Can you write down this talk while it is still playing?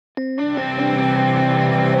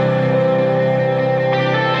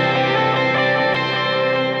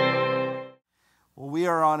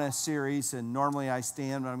on a series, and normally I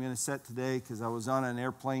stand, but I'm going to sit today because I was on an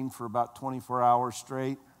airplane for about 24 hours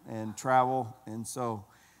straight and travel. And so,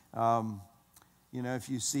 if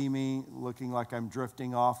you see me looking like I'm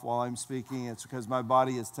drifting off while I'm speaking, it's because my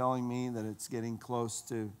body is telling me that it's getting close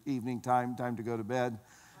to evening time to go to bed.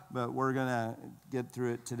 But we're going to get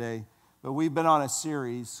through it today. But we've been on a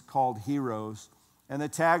series called Heroes. And the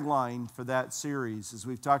tagline for that series is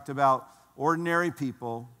we've talked about ordinary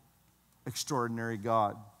people, extraordinary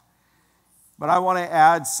God. But I want to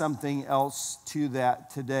add something else to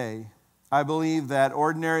that today. I believe that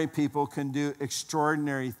ordinary people can do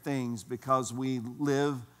extraordinary things because we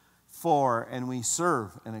live for and we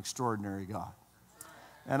serve an extraordinary God.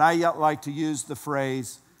 And I yet like to use the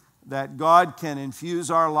phrase that God can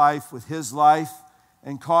infuse our life with His life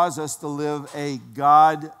and cause us to live a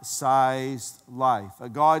God-sized life, a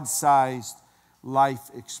God-sized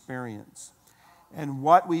life experience. And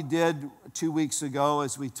what we did 2 weeks ago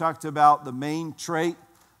is we talked about the main trait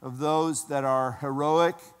of those that are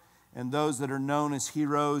heroic and those that are known as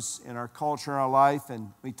heroes in our culture and our life.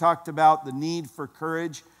 And we talked about the need for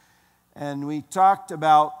courage. And we talked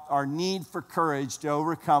about our need for courage to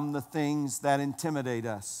overcome the things that intimidate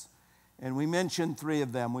us. And we mentioned 3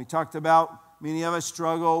 of them. We talked about many of us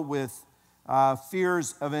struggle with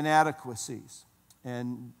fears of inadequacies.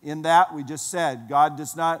 And in that, we just said, God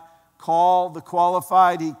does not call the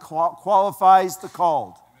qualified, He qualifies the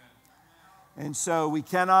called. And so we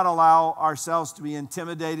cannot allow ourselves to be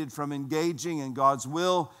intimidated from engaging in God's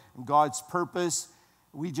will and God's purpose.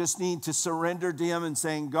 We just need to surrender to Him and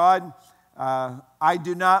saying, God, I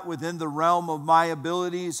do not, within the realm of my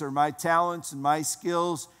abilities or my talents and my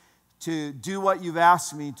skills, to do what you've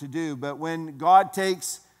asked me to do. But when God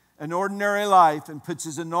takes an ordinary life and puts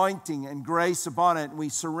His anointing and grace upon it, and we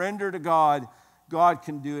surrender to God, God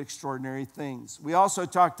can do extraordinary things. We also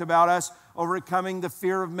talked about us overcoming the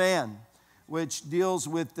fear of man, which deals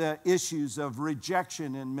with the issues of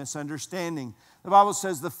rejection and misunderstanding. The Bible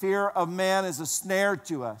says the fear of man is a snare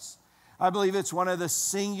to us. I believe it's one of the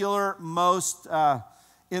singular most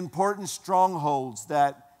important strongholds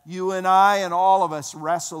that you and I and all of us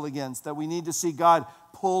wrestle against, that we need to see God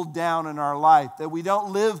pulled down in our life, that we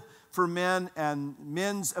don't live for men and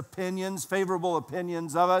men's opinions, favorable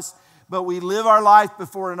opinions of us, but we live our life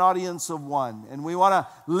before an audience of one, and we want to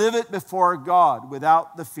live it before God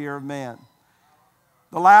without the fear of man.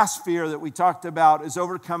 The last fear that we talked about is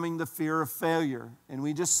overcoming the fear of failure, and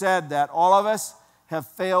we just said that all of us have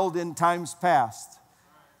failed in times past,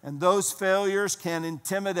 and those failures can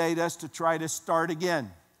intimidate us to try to start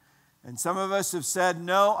again. And some of us have said,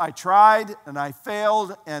 no, I tried and I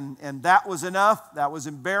failed and that was enough. That was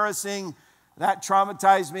embarrassing. That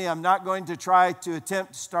traumatized me. I'm not going to try to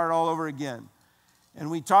attempt to start all over again. And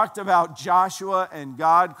we talked about Joshua and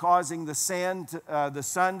God causing the sun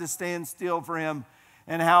to stand still for him,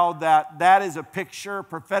 and how that is a picture,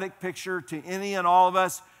 prophetic picture to any and all of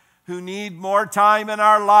us who need more time in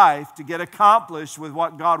our life to get accomplished with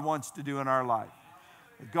what God wants to do in our life.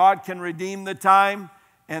 God can redeem the time,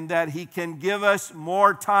 and that He can give us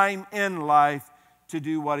more time in life to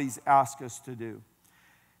do what He's asked us to do.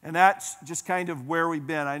 And that's just kind of where we've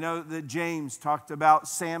been. I know that James talked about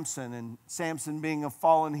Samson, and Samson being a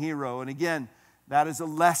fallen hero. And again, that is a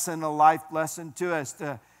lesson, a life lesson to us,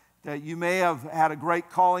 that you may have had a great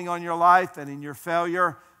calling on your life, and in your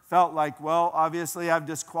failure felt like, well, obviously I've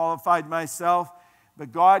disqualified myself.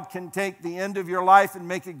 But God can take the end of your life and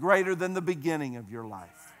make it greater than the beginning of your life.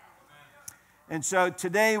 And so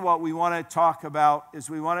today what we want to talk about is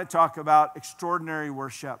we want to talk about extraordinary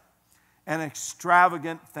worship and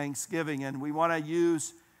extravagant thanksgiving. And we want to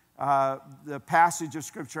use the passage of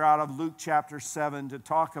Scripture out of Luke chapter 7 to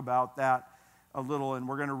talk about that a little. And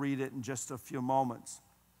we're going to read it in just a few moments.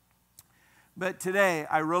 But today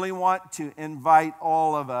I really want to invite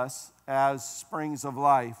all of us as Springs of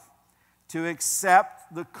Life to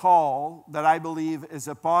accept the call that I believe is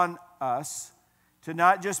upon us, to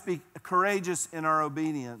not just be courageous in our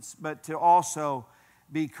obedience, but to also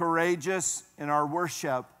be courageous in our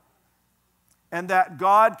worship. And that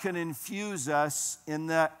God can infuse us in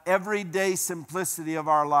the everyday simplicity of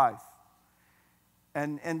our life.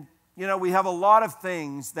 And we have a lot of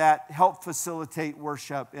things that help facilitate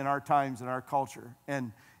worship in our times and our culture.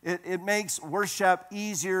 And it makes worship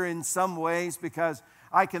easier in some ways because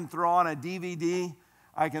I can throw on a DVD,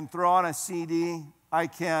 I can throw on a CD, I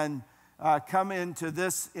can come into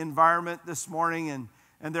this environment this morning,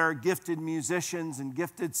 and there are gifted musicians and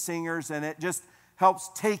gifted singers, and it just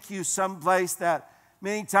helps take you someplace that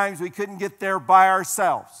many times we couldn't get there by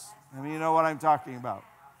ourselves. I mean, you know what I'm talking about.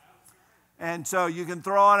 And so you can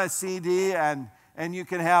throw on a CD and you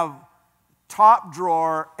can have top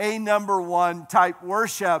drawer, number one type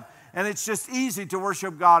worship. And it's just easy to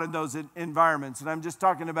worship God in those environments. And I'm just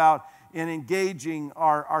talking about in engaging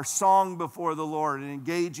our song before the Lord and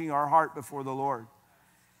engaging our heart before the Lord.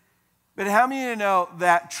 But how many of you know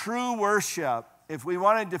that true worship, if we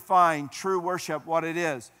want to define true worship, what it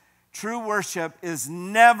is, true worship is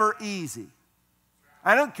never easy.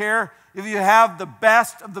 I don't care if you have the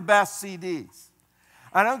best of the best CDs.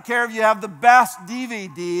 I don't care if you have the best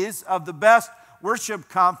DVDs of the best worship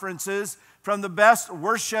conferences from the best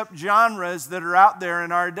worship genres that are out there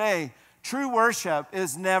in our day. True worship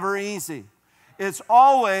is never easy. It's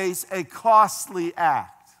always a costly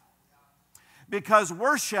act. Because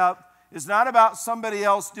worship is not about somebody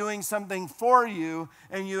else doing something for you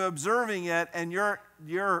and you observing it and you're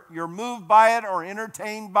moved by it or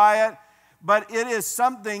entertained by it, but it is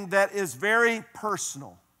something that is very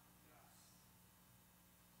personal.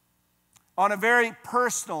 On a very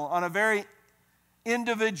personal, on a very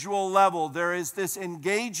individual level, there is this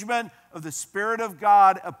engagement of the Spirit of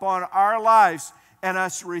God upon our lives and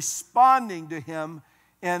us responding to Him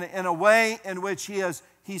in a way in which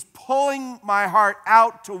He's pulling my heart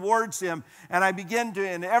out towards Him, and I begin to,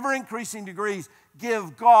 in ever-increasing degrees,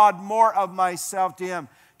 give God more of myself to Him,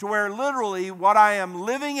 to where literally what I am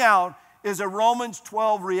living out is a Romans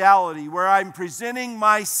 12 reality, where I'm presenting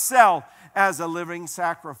myself as a living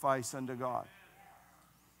sacrifice unto God.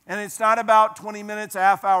 And it's not about 20 minutes, a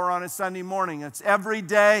half hour on a Sunday morning. It's every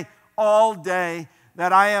day, all day,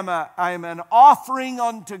 that I am an offering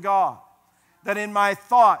unto God. That in my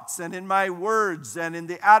thoughts and in my words and in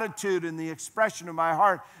the attitude and the expression of my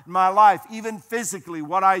heart, my life, even physically,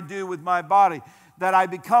 what I do with my body, that I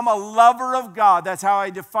become a lover of God. That's how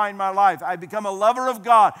I define my life. I become a lover of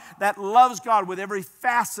God that loves God with every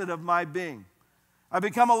facet of my being. I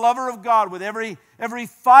become a lover of God with every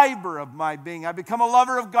fiber of my being. I become a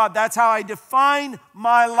lover of God. That's how I define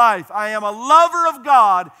my life. I am a lover of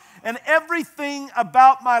God, and everything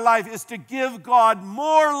about my life is to give God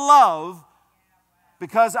more love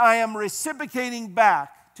because I am reciprocating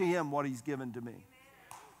back to Him what He's given to me.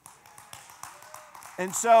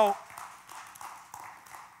 And so,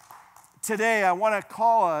 today I want to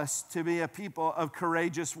call us to be a people of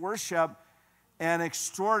courageous worship and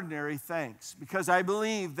extraordinary thanks. Because I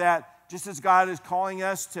believe that just as God is calling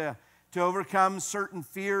us to overcome certain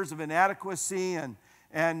fears of inadequacy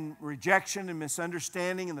and rejection and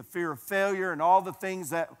misunderstanding and the fear of failure and all the things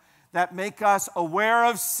that make us aware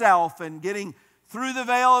of self and getting through the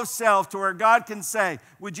veil of self to where God can say,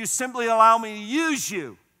 would you simply allow me to use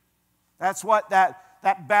you? That's what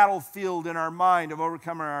that battlefield in our mind of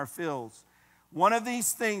overcoming our fears. One of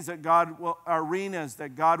these things that arenas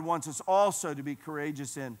that God wants us also to be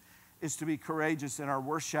courageous in is to be courageous in our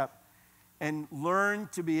worship and learn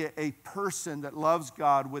to be a person that loves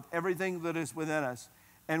God with everything that is within us.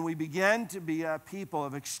 And we begin to be a people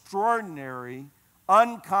of extraordinary,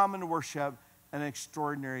 uncommon worship and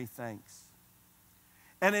extraordinary thanks.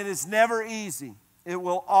 And it is never easy. It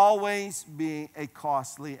will always be a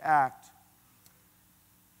costly act.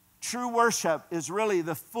 True worship is really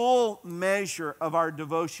the full measure of our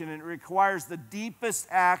devotion, and it requires the deepest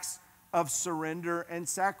acts of surrender and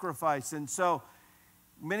sacrifice. And so,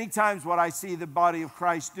 many times what I see the body of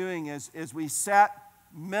Christ doing is we set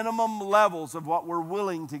minimum levels of what we're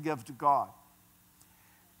willing to give to God.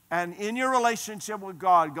 And in your relationship with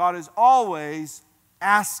God, God is always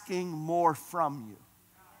asking more from you,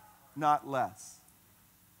 not less.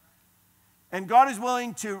 And God is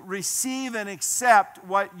willing to receive and accept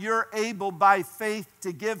what you're able by faith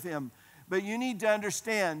to give Him. But you need to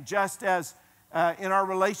understand, just as in our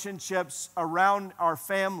relationships around our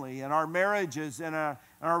family and our marriages and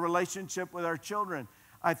our relationship with our children,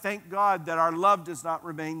 I thank God that our love does not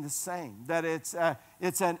remain the same. That it's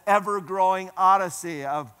an ever-growing odyssey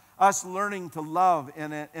of us learning to love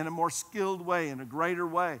in a more skilled way, in a greater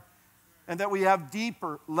way. And that we have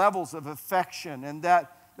deeper levels of affection, and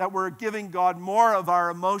that we're giving God more of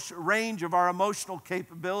our range of our emotional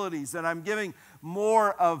capabilities, and I'm giving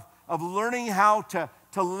more of learning how to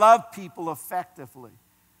love people effectively.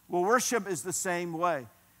 Well, worship is the same way.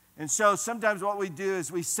 And so sometimes what we do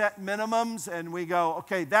is we set minimums and we go,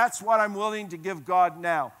 okay, that's what I'm willing to give God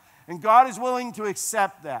now. And God is willing to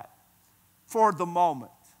accept that for the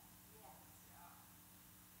moment.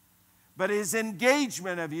 But His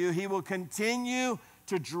engagement of you, He will continue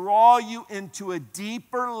to draw you into a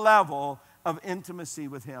deeper level of intimacy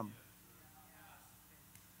with Him.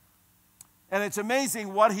 And it's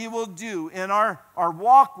amazing what He will do in our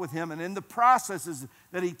walk with Him and in the processes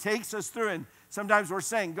that He takes us through. And sometimes we're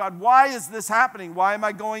saying, God, why is this happening? Why am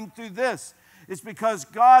I going through this? It's because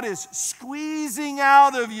God is squeezing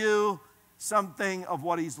out of you something of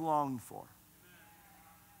what he's longed for.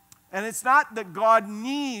 And it's not that God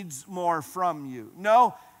needs more from you.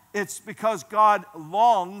 No, it's because God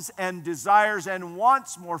longs and desires and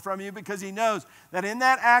wants more from you, because he knows that in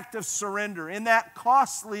that act of surrender, in that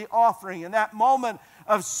costly offering, in that moment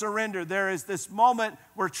of surrender, there is this moment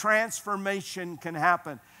where transformation can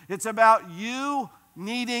happen. It's about you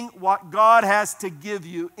needing what God has to give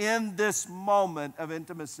you in this moment of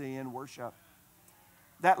intimacy and worship.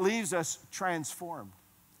 That leaves us transformed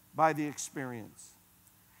by the experience.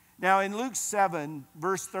 Now in Luke 7,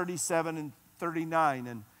 verse 37 and 39,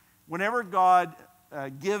 and whenever God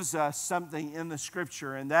gives us something in the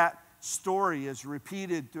Scripture, and that story is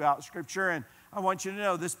repeated throughout Scripture, and I want you to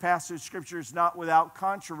know this passage of Scripture is not without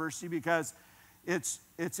controversy, because it's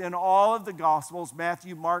in all of the Gospels,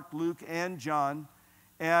 Matthew, Mark, Luke, and John.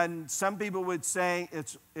 And some people would say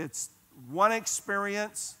it's one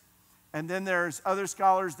experience, and then there's other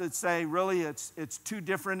scholars that say really it's two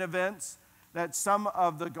different events, that some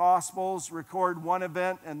of the Gospels record one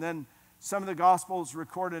event, and then some of the Gospels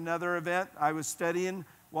record another event. I was studying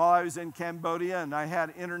while I was in Cambodia, and I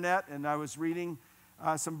had internet, and I was reading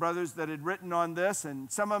some brothers that had written on this,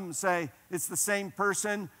 and some of them say it's the same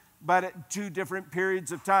person, but at two different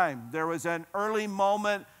periods of time. There was an early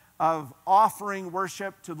moment of offering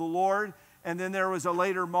worship to the Lord, and then there was a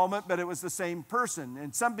later moment, but it was the same person.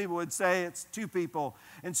 And some people would say it's two people.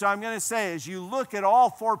 And so I'm going to say, as you look at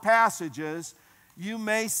all four passages, you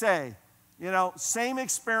may say, same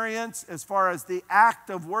experience as far as the act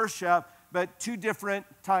of worship, but two different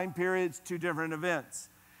time periods, two different events.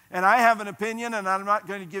 And I have an opinion, and I'm not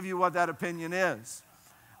going to give you what that opinion is.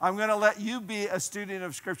 I'm going to let you be a student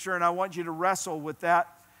of Scripture, and I want you to wrestle with that.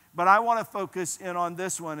 But I want to focus in on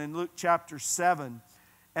this one in Luke chapter 7.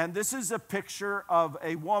 And this is a picture of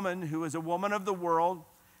a woman who was a woman of the world,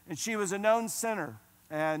 and she was a known sinner.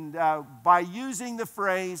 And by using the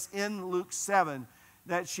phrase in Luke 7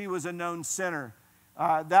 that she was a known sinner,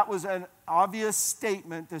 that was an obvious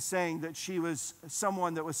statement to saying that she was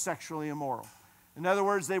someone that was sexually immoral. In other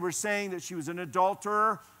words, they were saying that she was an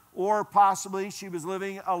adulterer, or possibly she was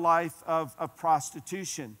living a life of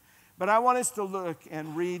prostitution. But I want us to look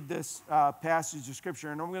and read this passage of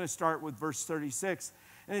Scripture, and I'm going to start with verse 36.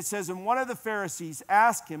 And it says, and one of the Pharisees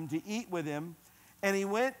asked him to eat with him, and he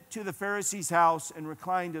went to the Pharisee's house and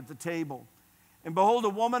reclined at the table. And behold, a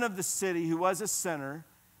woman of the city who was a sinner,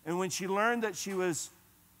 and when she learned that he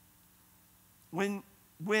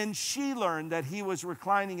was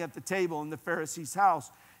reclining at the table in the Pharisee's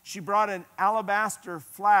house, she brought an alabaster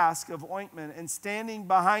flask of ointment, and standing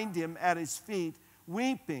behind him at his feet,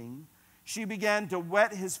 weeping, she began to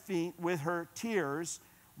wet his feet with her tears,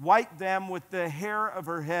 wiped them with the hair of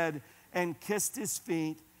her head, and kissed his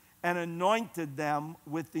feet, and anointed them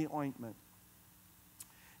with the ointment.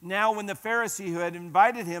 Now when the Pharisee who had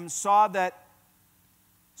invited him saw this,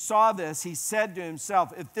 he said to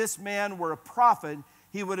himself, if this man were a prophet,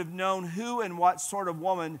 he would have known who and what sort of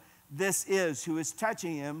woman this is who is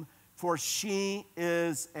touching him, for she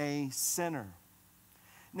is a sinner.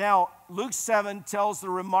 Now, Luke 7 tells the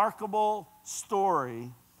remarkable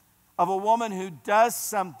story of a woman who does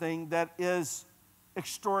something that is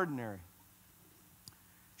extraordinary.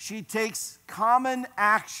 She takes common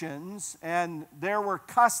actions, and there were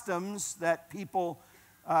customs that people,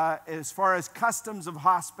 as far as customs of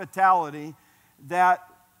hospitality, that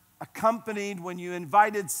accompanied when you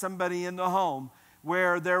invited somebody in the home,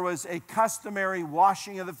 where there was a customary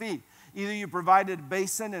washing of the feet. Either you provided a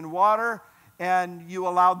basin and water, and you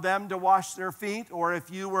allowed them to wash their feet, or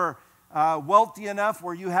if you were wealthy enough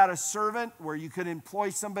where you had a servant, where you could employ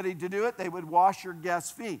somebody to do it, they would wash your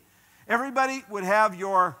guests' feet. Everybody would have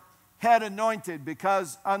your head anointed,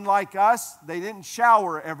 because unlike us, they didn't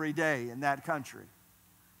shower every day in that country.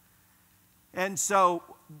 And so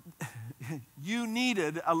you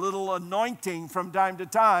needed a little anointing from time to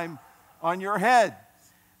time on your head.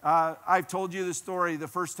 I've told you the story. The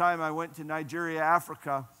first time I went to Nigeria,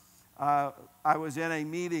 Africa, I was in a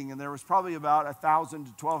meeting, and there was probably about 1,000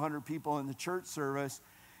 to 1,200 people in the church service.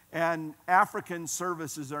 And African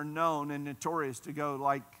services are known and notorious to go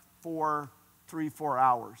like 4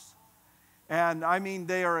 hours. And I mean,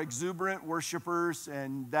 they are exuberant worshipers,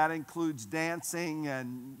 and that includes dancing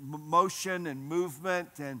and motion and movement.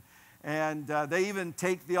 And they even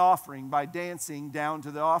take the offering by dancing down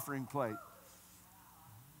to the offering plate.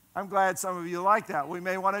 I'm glad some of you like that. We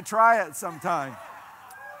may want to try it sometime.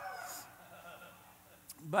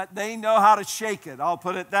 But they know how to shake it, I'll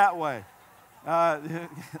put it that way.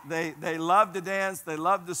 They love to dance, they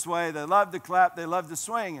love to sway, they love to clap, they love to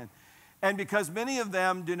swing. And because many of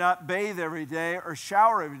them do not bathe every day or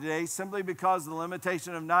shower every day, simply because of the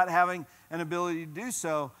limitation of not having an ability to do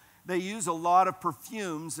so, they use a lot of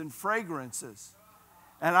perfumes and fragrances.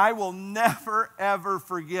 And I will never, ever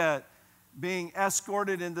forget being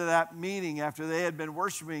escorted into that meeting after they had been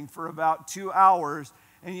worshiping for about 2 hours.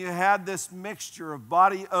 And you had this mixture of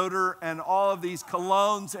body odor and all of these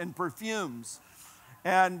colognes and perfumes.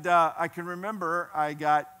 And I can remember I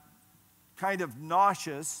got kind of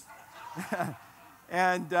nauseous.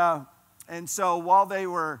 and so while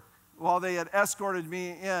they had escorted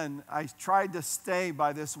me in, I tried to stay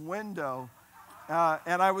by this window.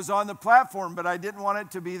 And I was on the platform, but I didn't want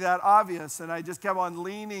it to be that obvious. And I just kept on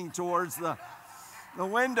leaning towards the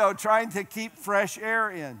window, trying to keep fresh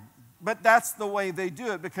air in. But that's the way they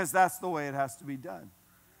do it, because that's the way it has to be done.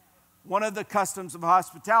 One of the customs of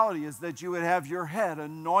hospitality is that you would have your head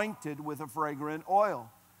anointed with a fragrant oil.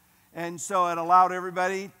 And so it allowed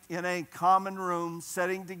everybody in a common room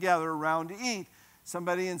sitting together around to eat.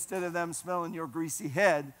 Somebody, instead of them smelling your greasy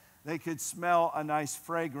head, they could smell a nice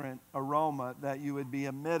fragrant aroma that you would be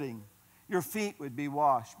emitting. Your feet would be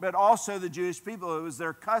washed. But also the Jewish people, it was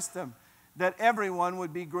their custom that everyone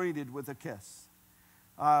would be greeted with a kiss.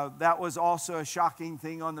 That was also a shocking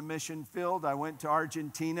thing on the mission field. I went to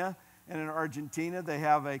Argentina, and in Argentina they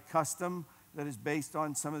have a custom that is based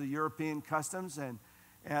on some of the European customs,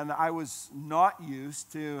 and I was not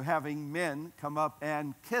used to having men come up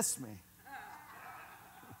and kiss me.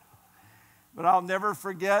 But I'll never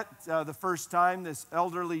forget the first time this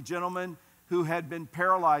elderly gentleman who had been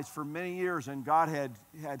paralyzed for many years, and God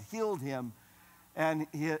had healed him. And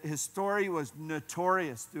his story was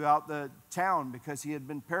notorious throughout the town because he had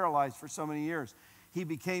been paralyzed for so many years. He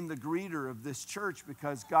became the greeter of this church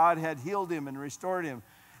because God had healed him and restored him.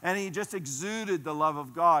 And he just exuded the love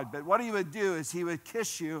of God. But what he would do is he would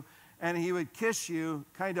kiss you, and he would kiss you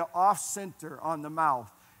kind of off-center on the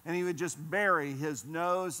mouth. And he would just bury his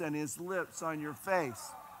nose and his lips on your face.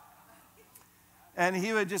 And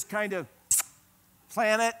he would just kind of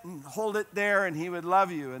plant it and hold it there, and he would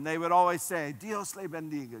love you. And they would always say, Dios le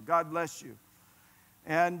bendiga, God bless you.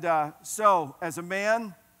 And so, as a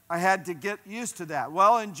man, I had to get used to that.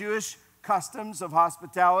 Well, in Jewish customs of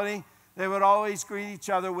hospitality, they would always greet each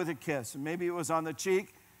other with a kiss. And maybe it was on the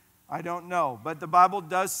cheek, I don't know. But the Bible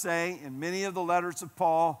does say in many of the letters of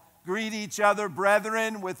Paul, greet each other,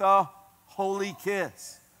 brethren, with a holy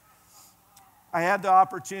kiss. I had the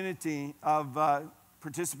opportunity of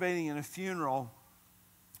participating in a funeral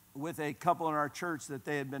with a couple in our church that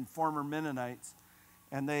they had been former Mennonites,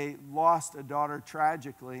 and they lost a daughter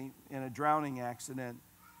tragically in a drowning accident.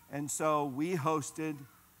 And so we hosted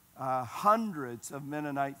hundreds of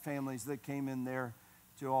Mennonite families that came in there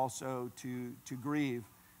to also to grieve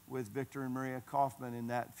with Victor and Maria Kaufman in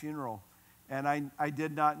that funeral. And I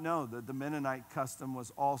did not know that the Mennonite custom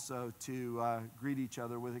was also to greet each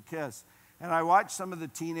other with a kiss. And I watched some of the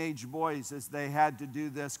teenage boys as they had to do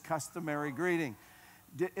this customary greeting.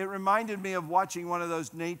 It reminded me of watching one of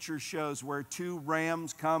those nature shows where two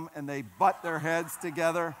rams come and they butt their heads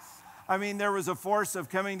together. I mean, there was a force of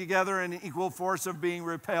coming together and an equal force of being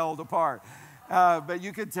repelled apart. But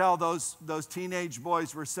you could tell those teenage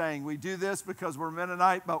boys were saying, we do this because we're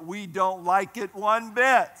Mennonite, but we don't like it one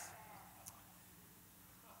bit.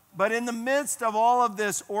 But in the midst of all of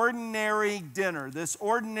this ordinary dinner, this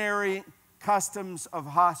ordinary customs of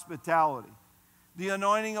hospitality, the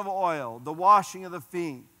anointing of oil, the washing of the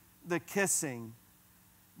feet, the kissing,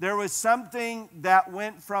 there was something that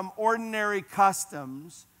went from ordinary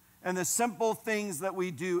customs and the simple things that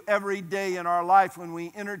we do every day in our life when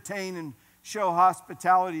we entertain and show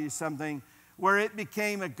hospitality to something, where it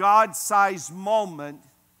became a God-sized moment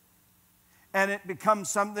and it becomes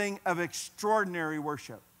something of extraordinary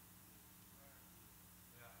worship.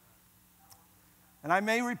 And I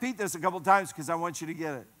may repeat this a couple times because I want you to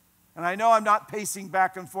get it. And I know I'm not pacing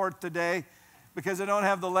back and forth today because I don't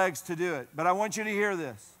have the legs to do it. But I want you to hear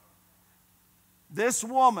this. This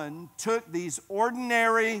woman took these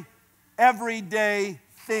ordinary, everyday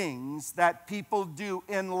things that people do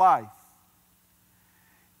in life,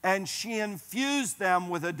 and she infused them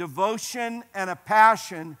with a devotion and a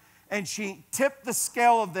passion, and she tipped the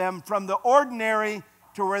scale of them from the ordinary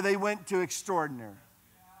to where they went to extraordinary.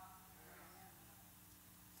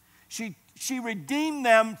 She redeemed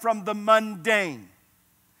them from the mundane.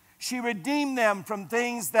 She redeemed them from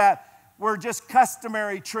things that were just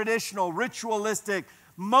customary, traditional, ritualistic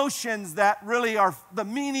motions that really are, the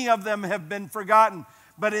meaning of them have been forgotten.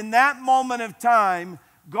 But in that moment of time,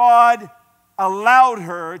 God allowed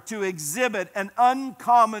her to exhibit an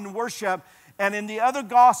uncommon worship. And in the other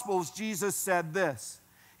Gospels, Jesus said this.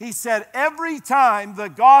 He said, every time the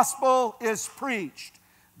gospel is preached,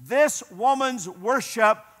 this woman's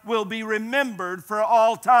worship will be remembered for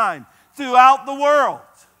all time throughout the world.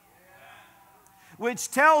 Which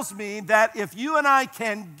tells me that if you and I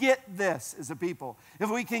can get this as a people, if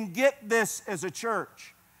we can get this as a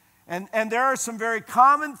church, and there are some very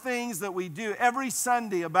common things that we do every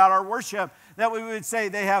Sunday about our worship that we would say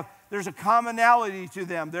there's a commonality to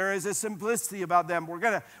them. There is a simplicity about them. We're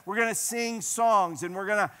gonna sing songs, and we're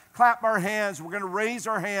gonna clap our hands. We're gonna raise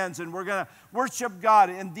our hands, and we're gonna worship God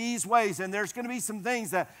in these ways. And there's gonna be some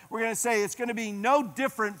things that we're gonna say it's gonna be no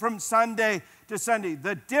different from Sunday to Sunday.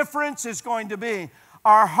 The difference is going to be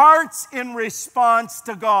our hearts in response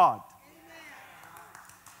to God.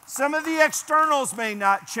 Some of the externals may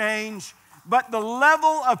not change, but the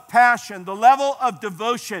level of passion, the level of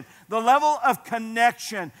devotion, the level of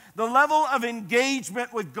connection, the level of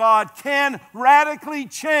engagement with God can radically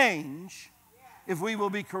change if we will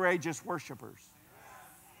be courageous worshipers.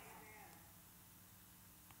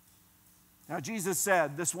 Now, Jesus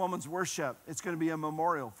said this woman's worship, it's going to be a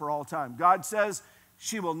memorial for all time. God says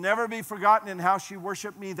she will never be forgotten in how she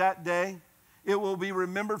worshiped me that day. It will be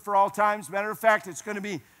remembered for all times. Matter of fact, it's going to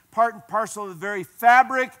be part and parcel of the very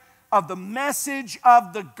fabric of the message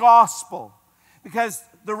of the gospel. Because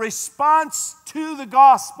the response to the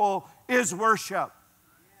gospel is worship.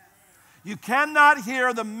 You cannot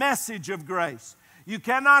hear the message of grace. You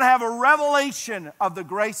cannot have a revelation of the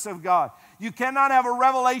grace of God. You cannot have a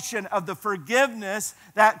revelation of the forgiveness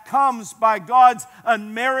that comes by God's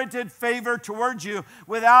unmerited favor towards you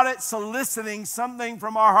without it soliciting something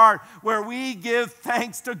from our heart where we give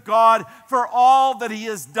thanks to God for all that He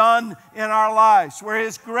has done in our lives, where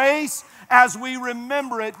His grace, as we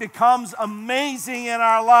remember it, becomes amazing in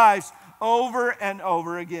our lives over and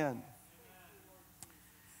over again.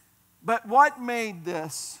 But what made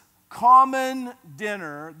this common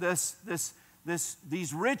dinner,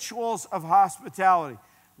 these rituals of hospitality,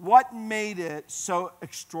 what made it so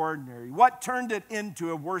extraordinary? What turned it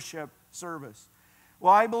into a worship service?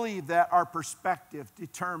 Well, I believe that our perspective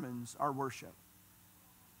determines our worship.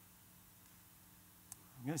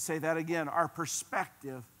 I'm going to say that again. Our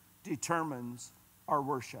perspective determines our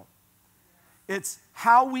worship. It's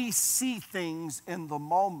how we see things in the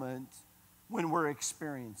moment when we're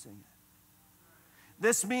experiencing it.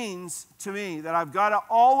 This means to me that I've got to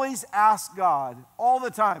always ask God all the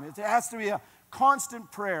time. It has to be a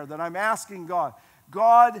constant prayer that I'm asking God.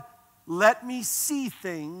 God, let me see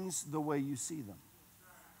things the way you see them.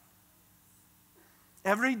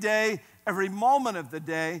 Every day, every moment of the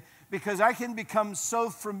day, because I can become so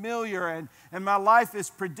familiar and my life is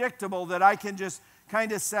predictable that I can just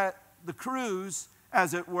kind of set the cruise,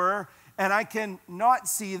 as it were, and I can not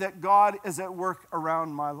see that God is at work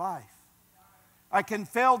around my life. I can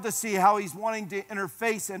fail to see how He's wanting to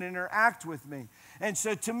interface and interact with me. And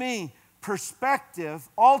so to me, perspective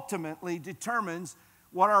ultimately determines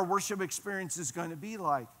what our worship experience is going to be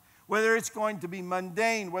like. Whether it's going to be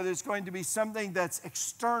mundane, whether it's going to be something that's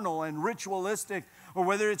external and ritualistic, or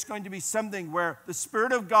whether it's going to be something where the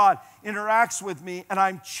Spirit of God interacts with me and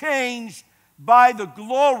I'm changed by the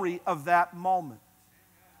glory of that moment.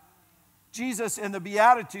 Jesus in the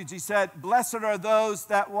Beatitudes, He said, blessed are those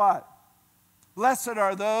that what? Blessed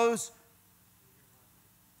are those.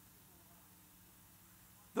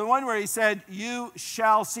 The one where He said, you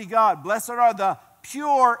shall see God. Blessed are the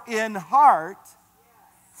pure in heart,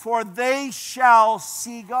 for they shall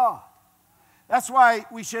see God. That's why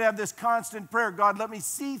we should have this constant prayer. God, let me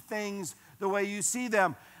see things the way you see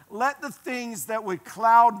them. Let the things that would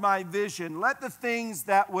cloud my vision, let the things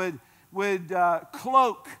that would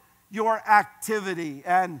cloak your activity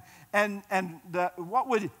and what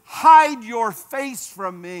would hide your face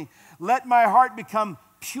from me, let my heart become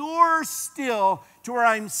pure still to where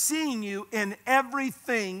I'm seeing you in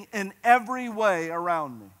everything, in every way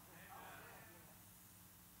around me.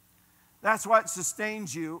 That's what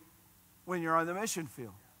sustains you when you're on the mission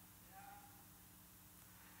field.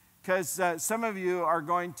 Because some of you are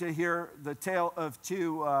going to hear the tale of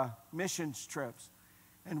two missions trips.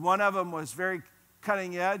 And one of them was very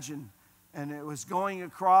cutting edge, and it was going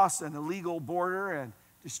across an illegal border and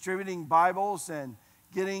distributing Bibles and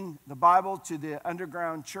getting the Bible to the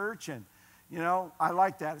underground church. And, you know, I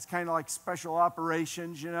like that. It's kind of like special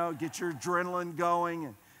operations, you know, get your adrenaline going.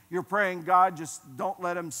 And you're praying, God, just don't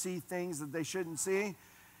let them see things that they shouldn't see.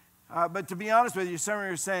 But to be honest with you, some of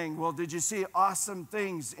you are saying, well, did you see awesome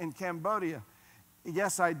things in Cambodia?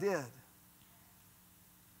 Yes, I did.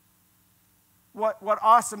 What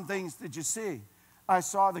awesome things did you see? I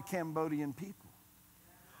saw the Cambodian people.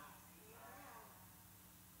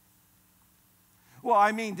 Well,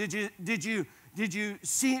 I mean, did Did you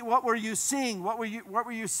see, what were you seeing? What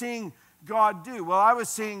were you seeing God do? Well, I was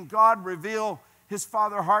seeing God reveal his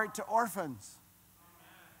Father heart to orphans.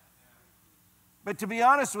 But to be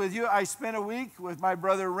honest with you, I spent a week with my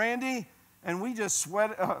brother Randy, and we just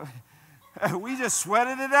sweated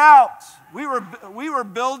it out. We were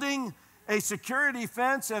building a security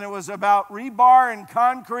fence, and it was about rebar and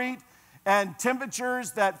concrete and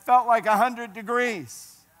temperatures that felt like 100 degrees.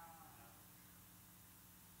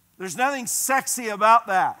 There's nothing sexy about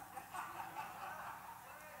that.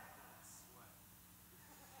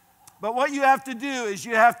 But what you have to do is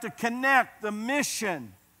you have to connect the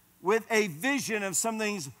mission with a vision of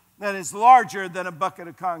something that is larger than a bucket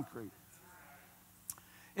of concrete.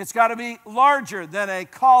 It's got to be larger than a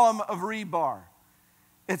column of rebar.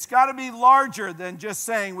 It's got to be larger than just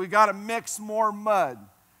saying we've got to mix more mud.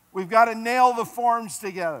 We've got to nail the forms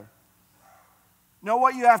together. No,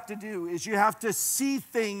 what you have to do is you have to see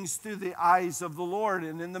things through the eyes of the Lord.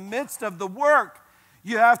 And in the midst of the work,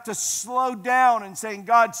 you have to slow down and saying,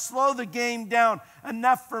 God, slow the game down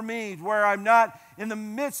enough for me where I'm not in the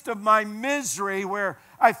midst of my misery, where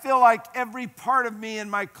I feel like every part of me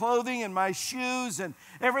and my clothing and my shoes and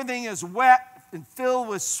everything is wet and filled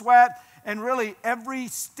with sweat. And really every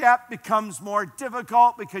step becomes more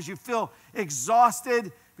difficult because you feel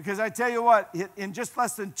exhausted. Because I tell you what, in just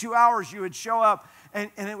less than 2 hours you would show up and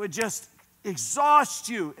it would just exhaust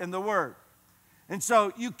you in the Word. And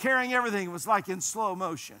so you carrying everything was like in slow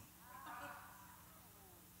motion.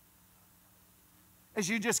 As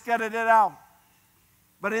you just getted it out.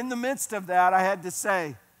 But in the midst of that, I had to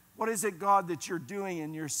say, what is it, God, that you're doing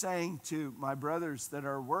and you're saying to my brothers that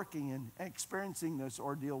are working and experiencing this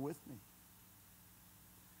ordeal with me?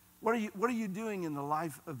 What are you doing in the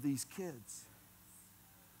life of these kids?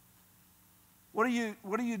 What are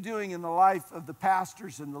you doing in the life of the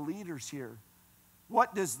pastors and the leaders here?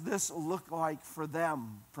 What does this look like for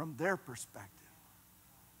them from their perspective?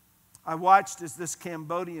 I watched as this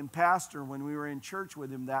Cambodian pastor, when we were in church with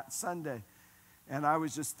him that Sunday, and I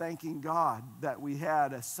was just thanking God that we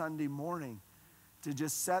had a Sunday morning to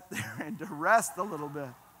just sit there and to rest a little bit.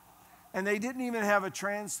 And they didn't even have a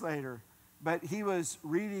translator, but he was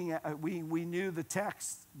reading, we knew the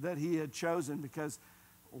text that he had chosen because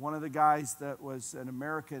one of the guys that was an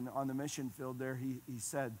American on the mission field there, he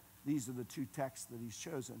said, these are the two texts that he's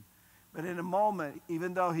chosen. But in a moment,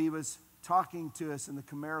 even though he was talking to us in the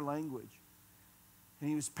Khmer language, and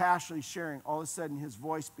he was passionately sharing, all of a sudden his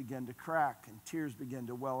voice began to crack and tears began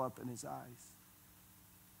to well up in his eyes.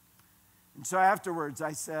 And so afterwards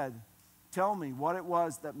I said, tell me what it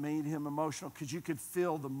was that made him emotional, because you could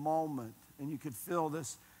feel the moment and you could feel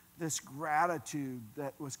this gratitude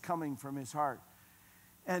that was coming from his heart.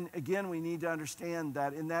 And again, we need to understand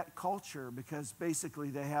that in that culture, because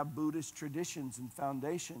basically they have Buddhist traditions and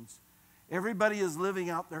foundations, everybody is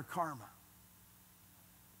living out their karma.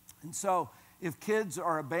 And so if kids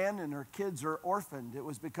are abandoned or kids are orphaned, it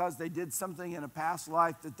was because they did something in a past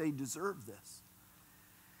life that they deserved this.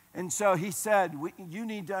 And so he said, you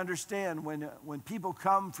need to understand when people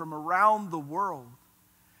come from around the world,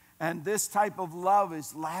 and this type of love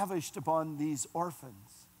is lavished upon these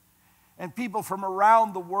orphans, and people from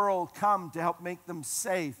around the world come to help make them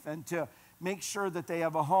safe and to make sure that they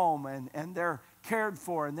have a home and they're cared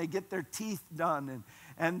for and they get their teeth done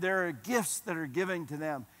and there are gifts that are given to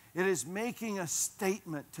them. It is making a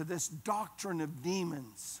statement to this doctrine of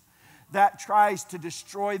demons that tries to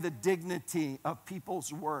destroy the dignity of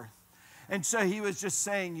people's worth. And so he was just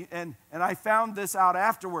saying, and I found this out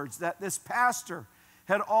afterwards, that this pastor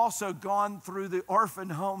had also gone through the orphan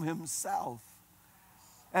home himself.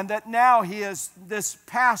 And that now he is this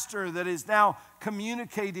pastor that is now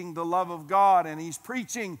communicating the love of God, and he's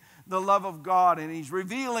preaching the love of God, and he's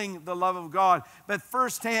revealing the love of God. But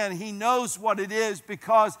firsthand, he knows what it is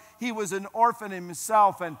because he was an orphan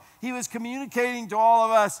himself, and he was communicating to all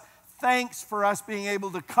of us, thanks for us being able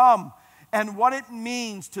to come, and what it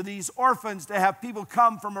means to these orphans to have people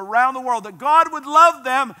come from around the world, that God would love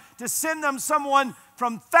them to send them someone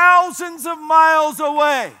from thousands of miles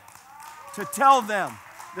away to tell them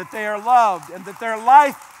that they are loved and that their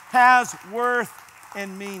life has worth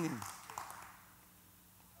and meaning.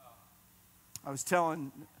 I was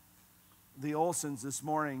telling the Olsons this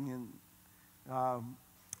morning, and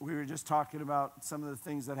we were just talking about some of the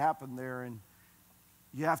things that happened there, and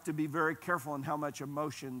you have to be very careful in how much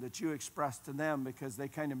emotion that you express to them, because they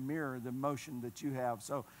kind of mirror the emotion that you have.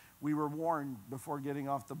 So we were warned before getting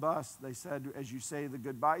off the bus. They said, as you say the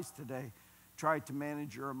goodbyes today, try to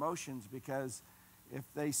manage your emotions, because if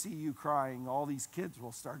they see you crying, all these kids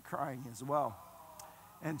will start crying as well.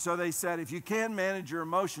 And so they said, if you can manage your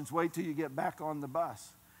emotions, wait till you get back on the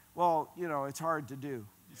bus. Well, it's hard to do.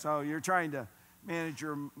 So you're trying to manage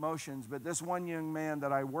your emotions. But this one young man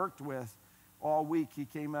that I worked with all week, he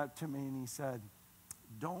came up to me and he said,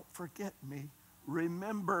 "Don't forget me.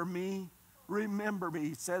 Remember me. Remember me."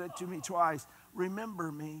 He said it to me twice.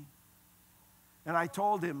 "Remember me." And I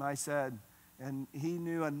told him, I said, and he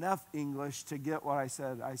knew enough English to get what I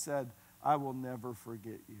said. I said, "I will never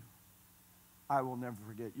forget you. I will never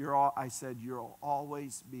forget. I said, you'll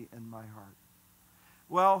always be in my heart."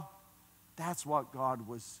 Well, that's what God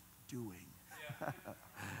was doing.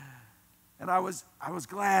 And I was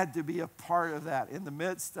glad to be a part of that in the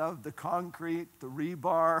midst of the concrete, the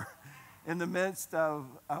rebar, in the midst of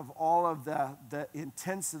all of the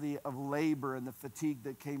intensity of labor and the fatigue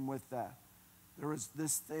that came with that. There was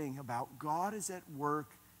this thing about God is at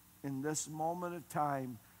work in this moment of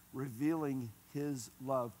time, revealing his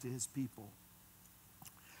love to his people.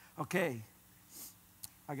 Okay,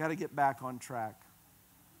 I got to get back on track.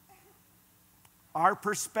 Our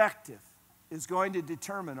perspective is going to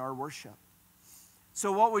determine our worship.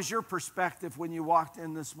 So what was your perspective when you walked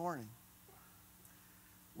in this morning?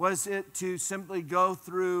 Was it to simply go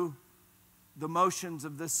through the motions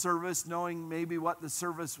of this service, knowing maybe what the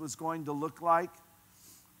service was going to look like?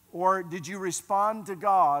 Or did you respond to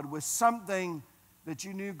God with something that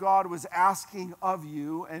you knew God was asking of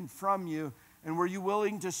you and from you? And were you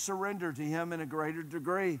willing to surrender to him in a greater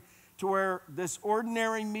degree, to where this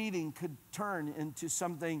ordinary meeting could turn into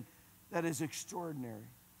something that is extraordinary?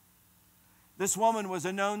 This woman was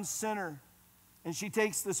a known sinner, and she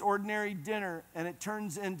takes this ordinary dinner, and it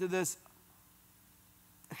turns into this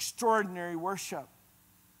extraordinary worship.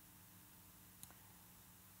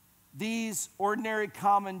 These ordinary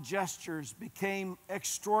common gestures became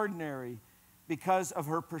extraordinary because of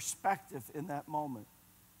her perspective in that moment.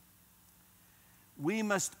 We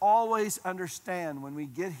must always understand when we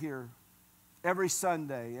get here every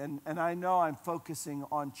Sunday, and I know I'm focusing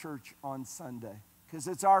on church on Sunday because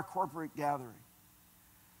it's our corporate gathering.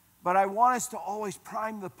 But I want us to always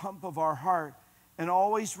prime the pump of our heart and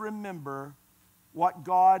always remember what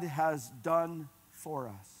God has done for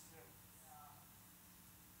us.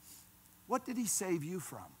 What did he save you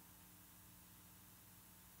from?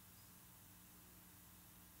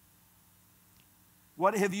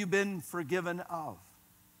 What have you been forgiven of?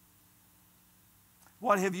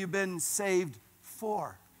 What have you been saved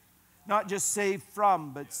for? Not just saved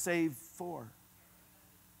from, but saved for.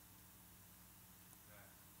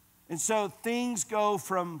 And so things go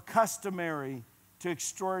from customary to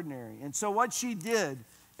extraordinary. And so what she did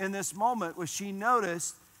in this moment was she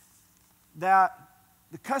noticed that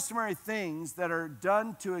the customary things that are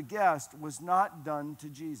done to a guest was not done to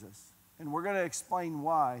Jesus. And we're going to explain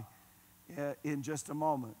why in just a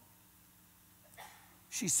moment.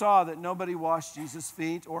 She saw that nobody washed Jesus'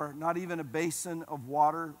 feet, or not even a basin of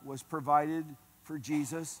water was provided for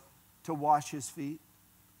Jesus to wash his feet.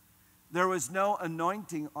 There was no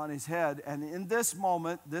anointing on his head. And in this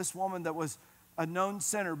moment, this woman that was a known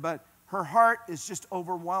sinner, but her heart is just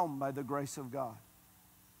overwhelmed by the grace of God.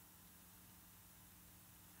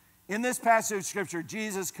 In this passage of Scripture,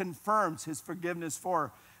 Jesus confirms his forgiveness for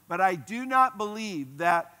her. But I do not believe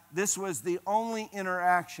that this was the only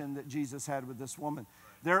interaction that Jesus had with this woman.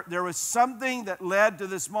 There was something that led to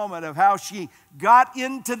this moment of how she got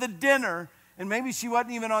into the dinner, and maybe she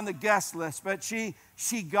wasn't even on the guest list, but she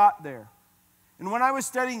got there. And when I was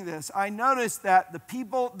studying this, I noticed that the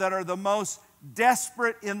people that are the most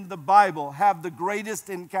desperate in the Bible have the greatest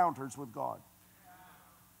encounters with God.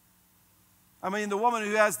 I mean, the woman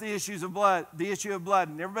who has the issue of blood,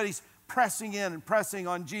 and everybody's pressing in and pressing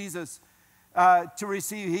on Jesus to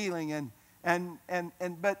receive healing,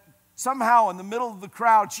 but somehow in the middle of the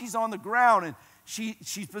crowd, she's on the ground, and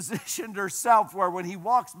she's positioned herself where when he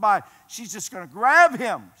walks by, she's just going to grab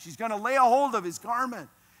him. She's going to lay a hold of his garment,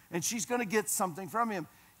 and she's going to get something from him.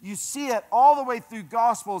 You see it all the way through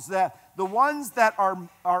Gospels that the ones that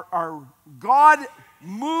are God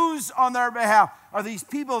moves on their behalf are these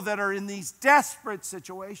people that are in these desperate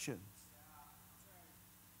situations.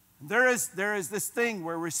 There is this thing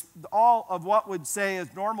where all of what would say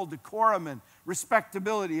is normal decorum and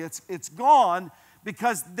respectability, it's gone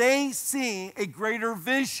because they see a greater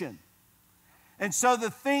vision. And so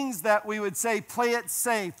the things that we would say, play it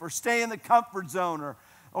safe or stay in the comfort zone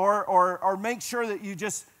or make sure that you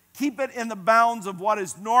just keep it in the bounds of what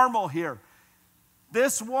is normal here.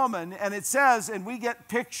 This woman, and it says, and we get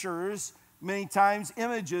pictures many times,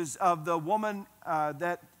 images of the woman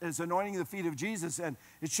that is anointing the feet of Jesus, and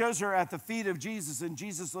it shows her at the feet of Jesus and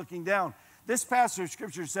Jesus looking down. This passage of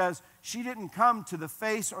Scripture says she didn't come to the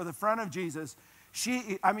face or the front of Jesus.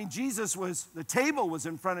 the table was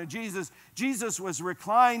in front of Jesus. Jesus was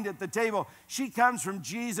reclined at the table. She comes from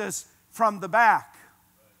Jesus from the back.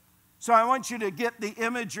 So I want you to get the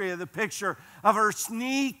imagery of the picture of her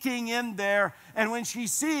sneaking in there. And when she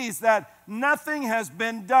sees that nothing has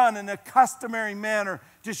been done in a customary manner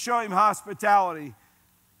to show him hospitality,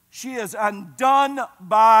 she is undone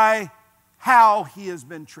by how he has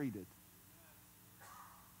been treated.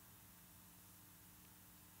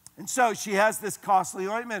 And so she has this costly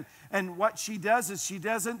ointment. And what she does is she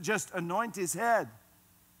doesn't just anoint his head.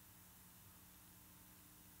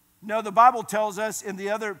 No, the Bible tells us in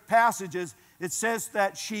the other passages, it says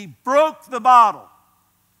that she broke the bottle.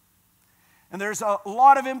 And there's a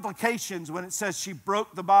lot of implications when it says she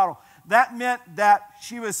broke the bottle. That meant that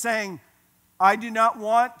she was saying, I do not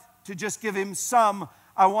want to just give him some.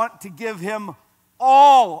 I want to give him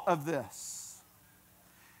all of this.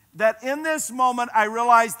 That in this moment, I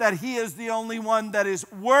realize that he is the only one that is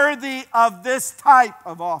worthy of this type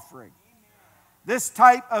of offering. This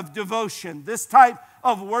type of devotion, this type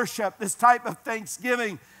of worship, this type of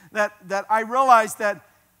thanksgiving, that I realize that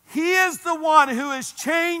he is the one who has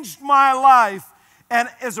changed my life. And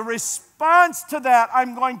as a response to that,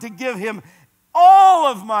 I'm going to give him all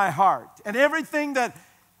of my heart. And everything that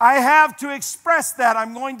I have to express that,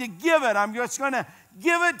 I'm going to give it. I'm just going to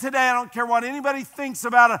give it today. I don't care what anybody thinks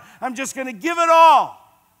about it. I'm just going to give it all.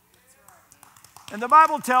 And the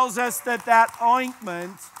Bible tells us that that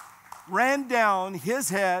ointment ran down his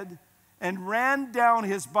head and ran down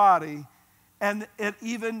his body, and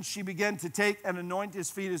she began to take and anoint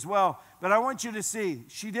his feet as well. But I want you to see,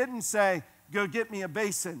 she didn't say, go get me a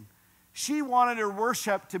basin. She wanted her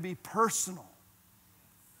worship to be personal.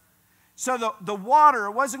 So the water,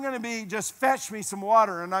 it wasn't going to be just fetch me some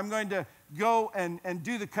water and I'm going to go and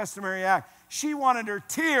do the customary act. She wanted her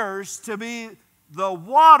tears to be the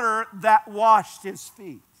water that washed his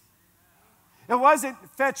feet. It wasn't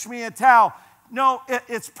fetch me a towel. No,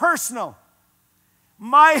 it's personal.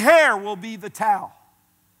 My hair will be the towel.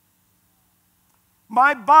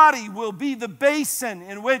 My body will be the basin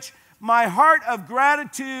in which my heart of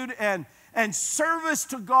gratitude and service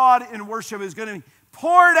to God in worship is going to be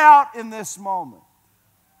poured out in this moment.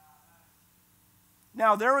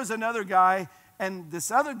 Now, there was another guy, and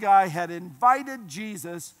this other guy had invited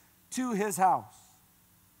Jesus to his house.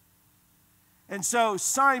 And so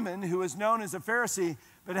Simon, who is known as a Pharisee,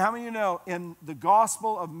 but how many of you know in the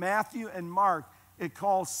Gospel of Matthew and Mark, it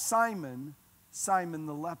calls Simon, Simon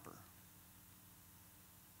the leper.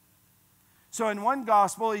 So in one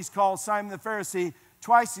gospel, he's called Simon the Pharisee.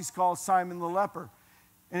 Twice he's called Simon the leper.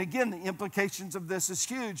 And again, the implications of this is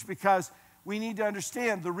huge because we need to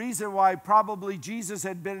understand the reason why probably Jesus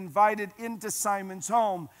had been invited into Simon's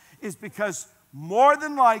home is because more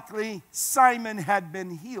than likely Simon had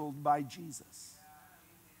been healed by Jesus.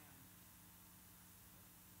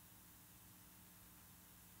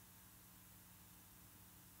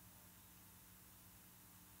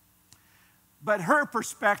 But her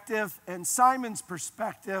perspective and Simon's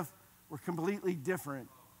perspective were completely different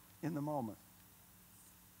in the moment.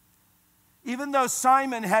 Even though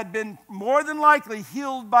Simon had been more than likely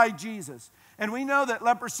healed by Jesus, and we know that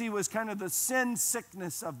leprosy was kind of the sin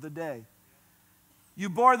sickness of the day. You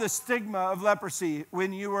bore the stigma of leprosy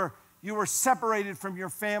when you were separated from your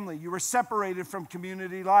family. You were separated from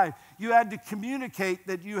community life. You had to communicate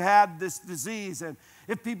that you had this disease. And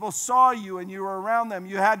if people saw you and you were around them,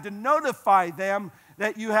 you had to notify them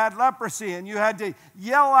that you had leprosy. And you had to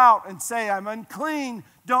yell out and say, I'm unclean.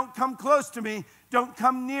 Don't come close to me. Don't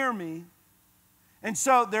come near me. And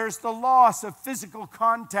so there's the loss of physical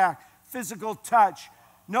contact, physical touch.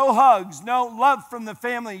 No hugs, no love from the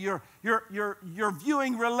family. You're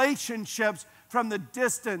viewing relationships from the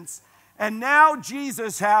distance. And now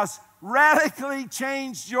Jesus has radically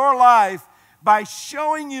changed your life by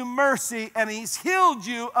showing you mercy, and he's healed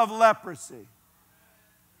you of leprosy.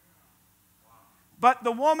 But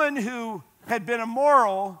the woman who had been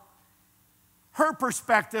immoral, her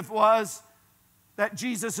perspective was that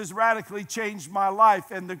Jesus has radically changed my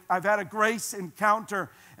life, and I've had a grace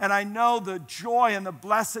encounter, and I know the joy and the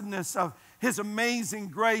blessedness of his amazing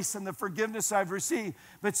grace and the forgiveness I've received.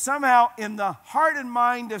 But somehow in the heart and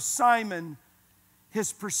mind of Simon,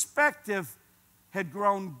 his perspective had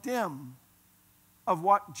grown dim of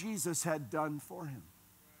what Jesus had done for him.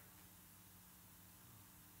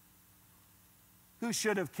 Who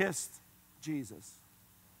should have kissed Jesus?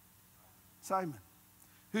 Simon.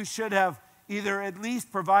 Who should have either at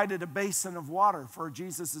least provided a basin of water for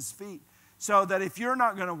Jesus' feet, so that if you're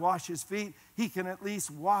not going to wash his feet, he can at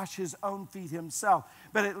least wash his own feet himself.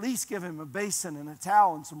 But at least give him a basin and a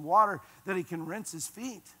towel and some water that he can rinse his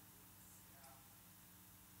feet.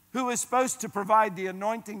 who was supposed to provide the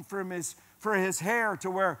anointing for his hair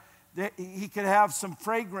to where he could have some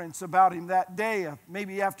fragrance about him that day,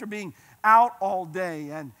 maybe after being out all day,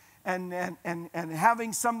 and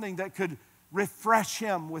having something that could refresh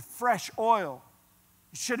him with fresh oil.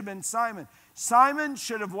 It should have been Simon. Simon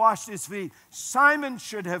should have washed his feet. Simon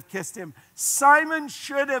should have kissed him. Simon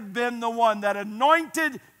should have been the one that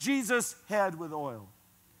anointed Jesus' head with oil.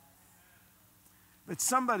 But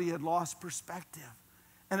somebody had lost perspective,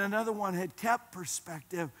 and another one had kept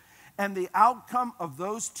perspective, and the outcome of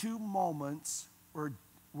those two moments were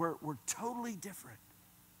totally different.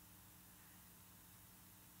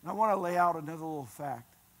 And I want to lay out another little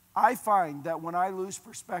fact. I find that when I lose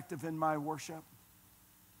perspective in my worship,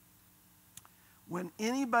 when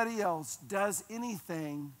anybody else does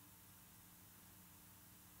anything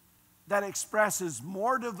that expresses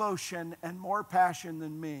more devotion and more passion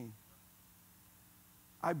than me,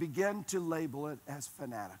 I begin to label it as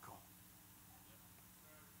fanatical.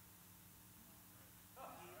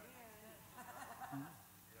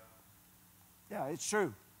 Yeah, it's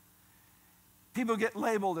true. People get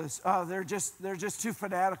labeled as, they're just too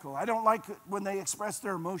fanatical. I don't like when they express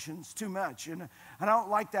their emotions too much. And I don't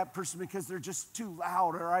like that person because they're just too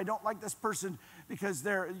loud. Or I don't like this person because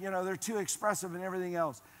they're too expressive and everything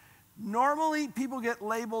else. Normally, people get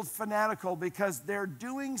labeled fanatical because they're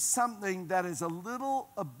doing something that is a little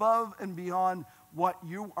above and beyond what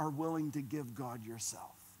you are willing to give God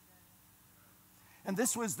yourself. And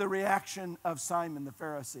this was the reaction of Simon the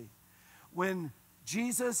Pharisee. When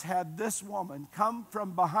Jesus had this woman come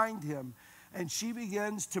from behind him, and she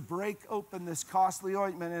begins to break open this costly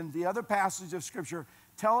ointment. And the other passage of Scripture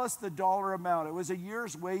tell us the dollar amount. It was a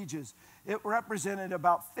year's wages. It represented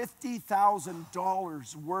about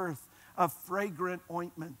 $50,000 worth of fragrant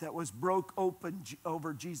ointment that was broke open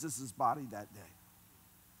over Jesus' body that day.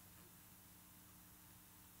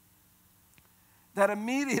 That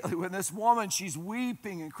immediately when this woman, she's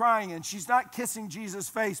weeping and crying, and she's not kissing Jesus'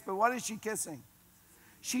 face, but what is she kissing?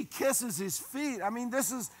 She kisses his feet. I mean,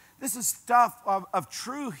 this is stuff of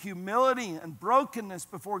true humility and brokenness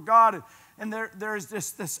before God. And there's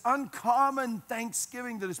this uncommon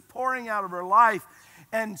thanksgiving that is pouring out of her life.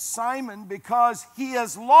 And Simon, because he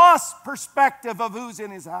has lost perspective of who's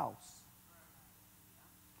in his house.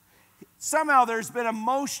 Somehow there's been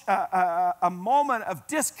a moment of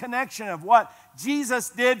disconnection of what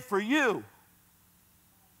Jesus did for you.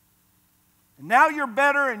 Now you're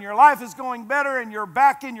better and your life is going better and you're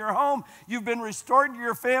back in your home. You've been restored to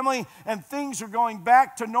your family and things are going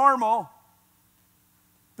back to normal.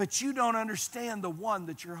 But you don't understand the one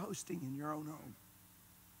that you're hosting in your own home.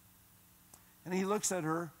 And he looks at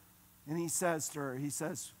her and he says to her,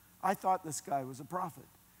 I thought this guy was a prophet.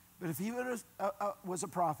 But if he was a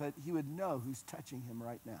prophet, he would know who's touching him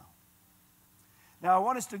right now. Now I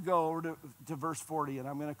want us to go over to verse 40, and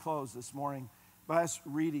I'm going to close this morning by us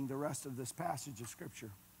reading the rest of this passage of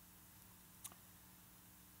Scripture.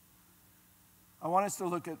 I want us to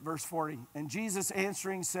look at verse 40. And Jesus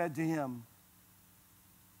answering said to him,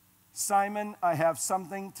 Simon, I have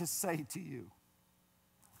something to say to you.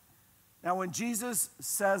 Now when Jesus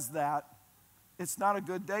says that, it's not a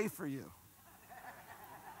good day for you.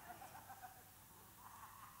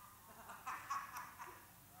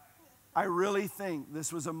 I really think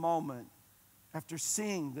this was a moment after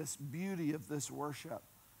seeing this beauty of this worship,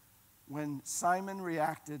 when Simon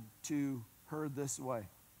reacted to her this way,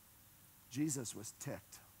 Jesus was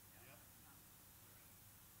ticked.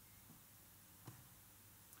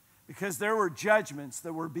 Because there were judgments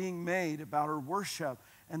that were being made about her worship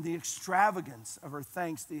and the extravagance of her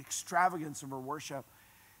thanks, the extravagance of her worship.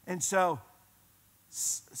 And so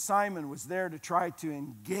Simon was there to try to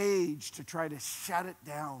engage, to try to shut it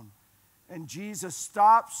down. And Jesus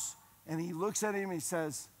stops and he looks at him and he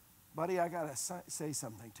says, buddy, I got to say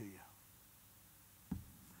something to you.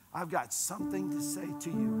 I've got something to say to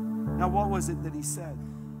you. Now, what was it that he said?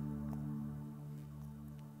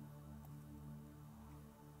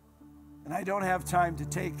 And I don't have time to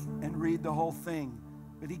take and read the whole thing,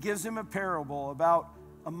 but he gives him a parable about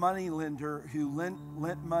a money lender who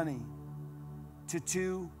lent money to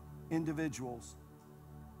two individuals.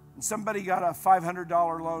 And somebody got a $500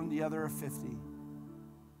 loan, the other a $50.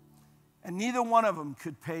 And neither one of them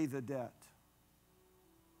could pay the debt.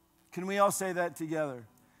 Can we all say that together?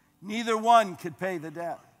 Neither one could pay the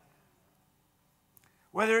debt.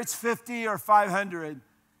 Whether it's 50 or 500,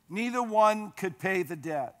 neither one could pay the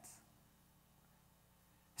debt.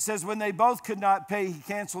 It says, when they both could not pay, he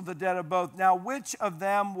canceled the debt of both. Now, which of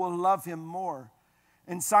them will love him more?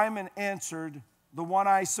 And Simon answered, the one,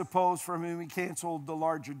 I suppose, from whom he canceled the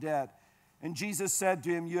larger debt. And Jesus said to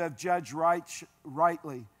him, you have judged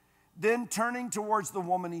rightly. Then turning towards the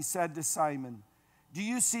woman, he said to Simon, do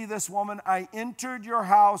you see this woman? I entered your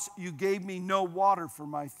house. You gave me no water for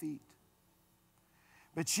my feet.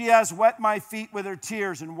 But she has wet my feet with her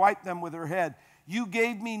tears and wiped them with her head. You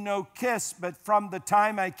gave me no kiss, but from the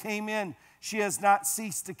time I came in, she has not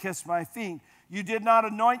ceased to kiss my feet. You did not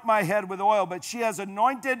anoint my head with oil, but she has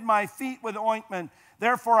anointed my feet with ointment.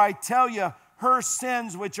 Therefore I tell you, her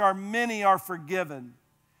sins, which are many, are forgiven.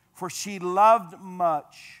 For she loved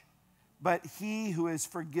much, but he who is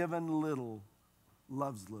forgiven little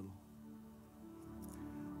loves little.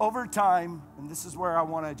 Over time, and this is where I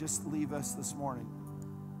want to just leave us this morning.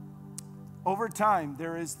 Over time,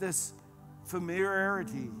 there is this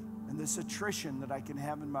familiarity and this attrition that I can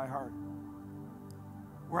have in my heart,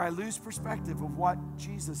 where I lose perspective of what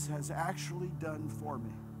Jesus has actually done for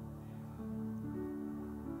me.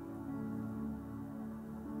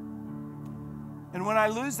 And when I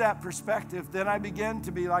lose that perspective, then I begin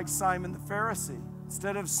to be like Simon the Pharisee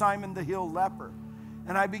instead of Simon the healed leper.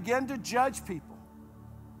 And I begin to judge people.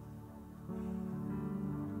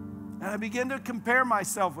 And I begin to compare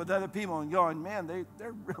myself with other people and going, man,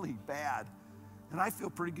 they're really bad. And I feel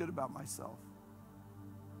pretty good about myself.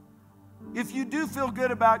 If you do feel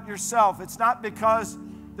good about yourself, it's not because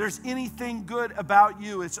there's anything good about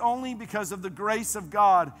you. It's only because of the grace of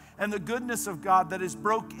God and the goodness of God that is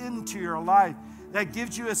broke into your life that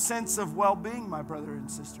gives you a sense of well-being, my brother and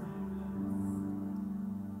sister.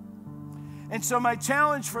 And so my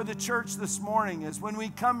challenge for the church this morning is when we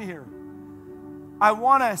come here, I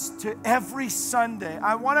want us to every Sunday,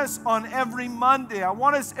 I want us on every Monday, I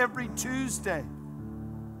want us every Tuesday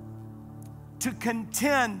to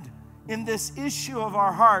contend in this issue of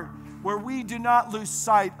our heart where we do not lose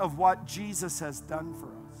sight of what Jesus has done for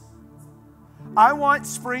us. I want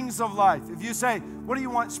springs of life. If you say, what do you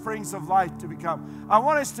want springs of life to become? I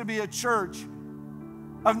want us to be a church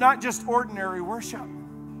of not just ordinary worship,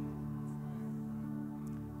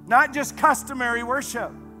 not just customary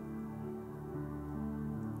worship,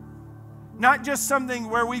 not just something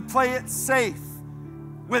where we play it safe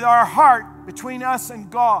with our heart between us and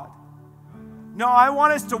God. No, I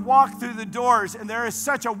want us to walk through the doors, and there is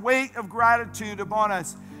such a weight of gratitude upon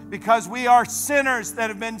us because we are sinners that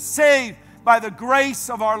have been saved by the grace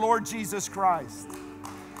of our Lord Jesus Christ.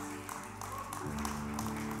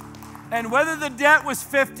 And whether the debt was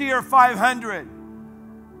 50 or 500,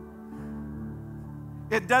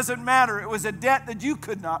 it doesn't matter. It was a debt that you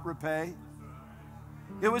could not repay.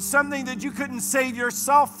 It was something that you couldn't save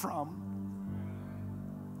yourself from.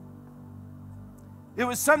 It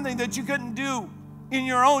was something that you couldn't do in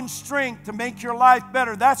your own strength to make your life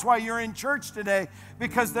better. That's why you're in church today,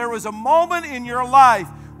 because there was a moment in your life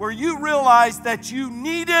where you realized that you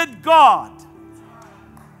needed God.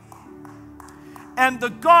 And the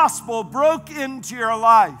gospel broke into your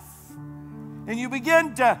life. And you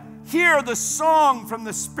begin to hear the song from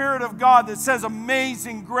the Spirit of God that says,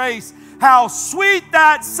 "Amazing grace, how sweet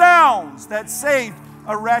that sounds that saved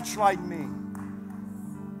a wretch like me."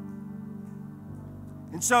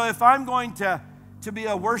 And so if I'm going to be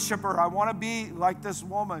a worshiper, I want to be like this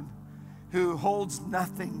woman who holds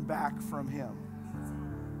nothing back from him.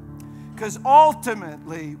 Because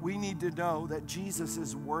ultimately, we need to know that Jesus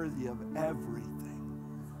is worthy of everything.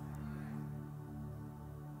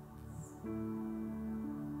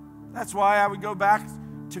 That's why I would go back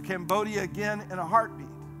to Cambodia again in a heartbeat.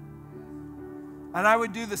 And I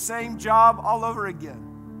would do the same job all over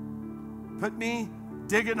again. Put me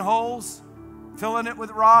digging holes, filling it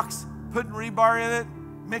with rocks, putting rebar in it,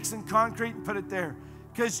 mixing concrete and put it there.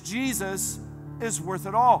 Because Jesus is worth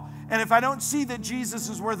it all. And if I don't see that Jesus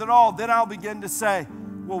is worth it all, then I'll begin to say,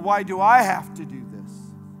 well, why do I have to do this?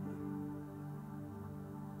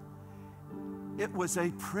 It was a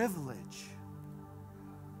privilege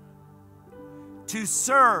to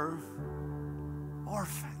serve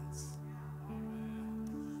orphans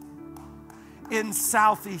in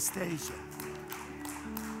Southeast Asia.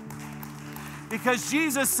 Because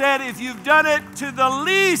Jesus said, if you've done it to the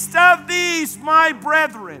least of these, my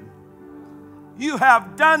brethren, you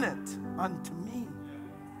have done it unto me.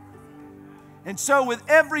 And so with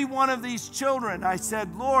every one of these children, I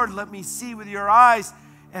said, Lord, let me see with your eyes.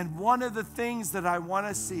 And one of the things that I want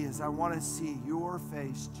to see is I want to see your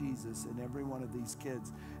face, Jesus, in every one of these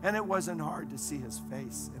kids. And it wasn't hard to see his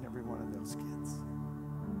face in every one of those kids.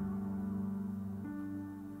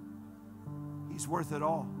 He's worth it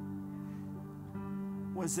all.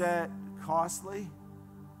 Was that costly?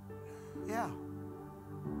 Yeah.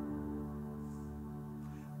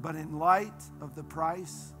 But in light of the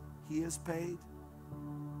price he has paid,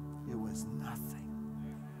 it was nothing.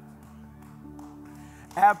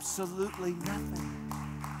 Absolutely nothing.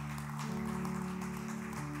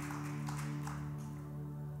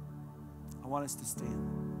 want us to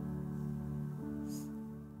stand.